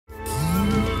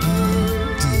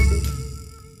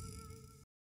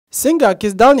Singer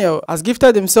Kizz Daniel has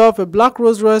gifted himself a black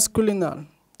Rolls Royce Cullinan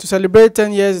to celebrate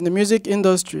 10 years in the music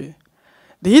industry.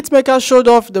 The hitmaker showed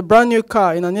off the brand new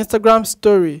car in an Instagram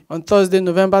story on Thursday,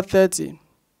 November 30.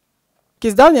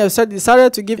 Kizz Daniel said he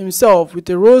decided to give himself with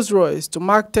a Rolls Royce to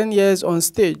mark 10 years on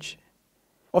stage.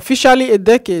 Officially a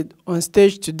decade on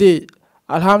stage today,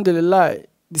 Alhamdulillah,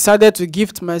 decided to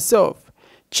gift myself.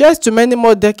 Cheers to many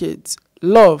more decades.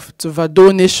 Love to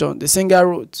Vado Nation, the singer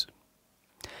wrote.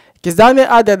 Kizz Daniel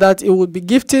added that he would be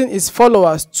gifting his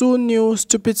followers 2 new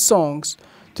stupid songs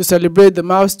to celebrate the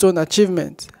milestone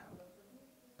achievement.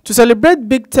 To celebrate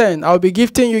Big 10, I'll be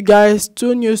gifting you guys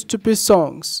 2 new stupid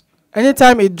songs.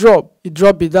 Anytime it drop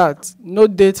be that. No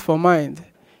date for mind,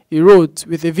 he wrote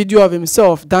with a video of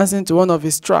himself dancing to one of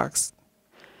his tracks.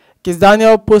 Kizz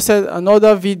Daniel posted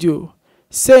another video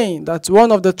saying that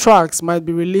one of the tracks might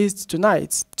be released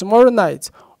tonight, tomorrow night,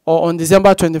 or on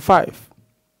December 25.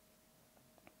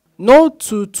 No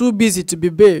too busy to be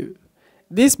babe.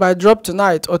 This might drop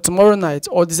tonight or tomorrow night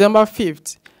or December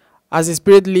 5th as his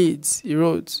spirit leads, he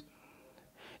wrote.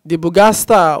 The Buga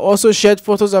star also shared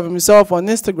photos of himself on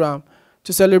Instagram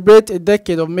to celebrate a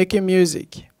decade of making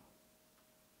music.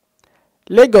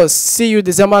 Lagos, see you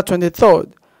December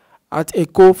 23rd at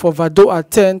Echo for Vado at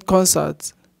 10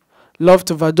 concert. Love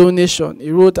to Vado Nation,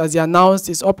 he wrote as he announced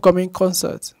his upcoming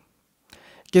concert.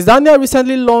 Kizz Daniel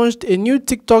recently launched a new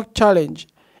TikTok challenge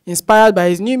inspired by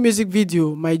his new music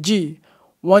video, My G,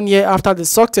 1 year after the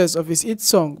success of his hit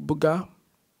song, Buga.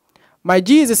 My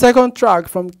G is the second track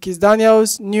from Kizz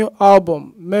Daniel's new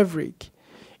album, Maverick.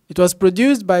 It was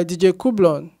produced by DJ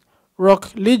Kublon,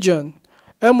 Rock Legion,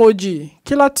 MOG,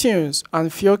 Killer Tunes,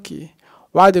 and Fioki,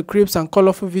 while the crisp and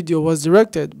colorful video was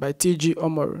directed by TG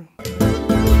Omoru.